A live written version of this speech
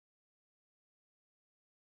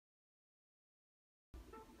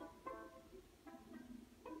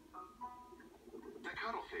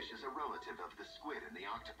cuttlefish is a relative of the squid and the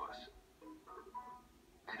octopus,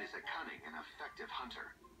 and is a cunning and effective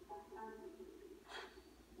hunter.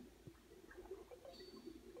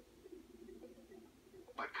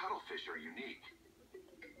 But cuttlefish are unique.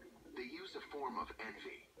 They use a form of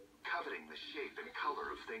envy, coveting the shape and color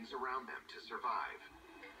of things around them to survive.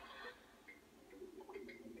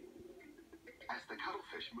 As the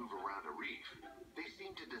cuttlefish move around a reef, they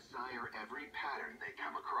seem to desire every pattern they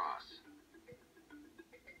come across.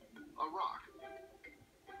 A rock,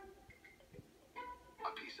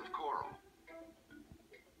 a piece of coral,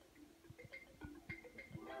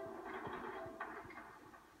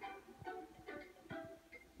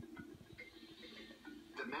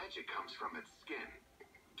 the magic comes from its skin.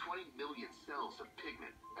 20 million cells of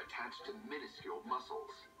pigment attached to minuscule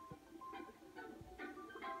muscles.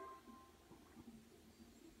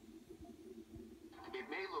 It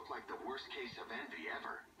may look like the worst case of envy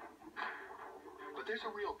ever, but there's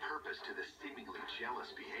a real purpose to this seemingly jealous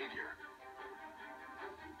behavior.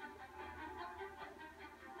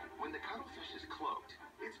 When the cuttlefish is cloaked,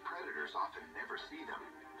 its predators often never see them.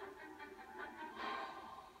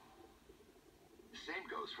 The same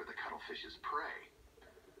goes for the cuttlefish's prey.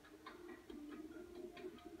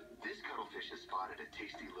 This cuttlefish has spotted a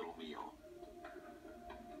tasty little meal,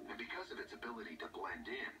 and because of its ability to blend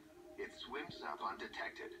in, it swims up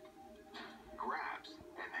undetected, grabs,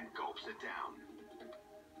 and then gulps it down.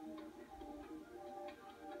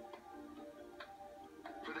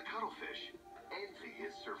 For the cuttlefish, envy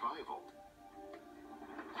is survival.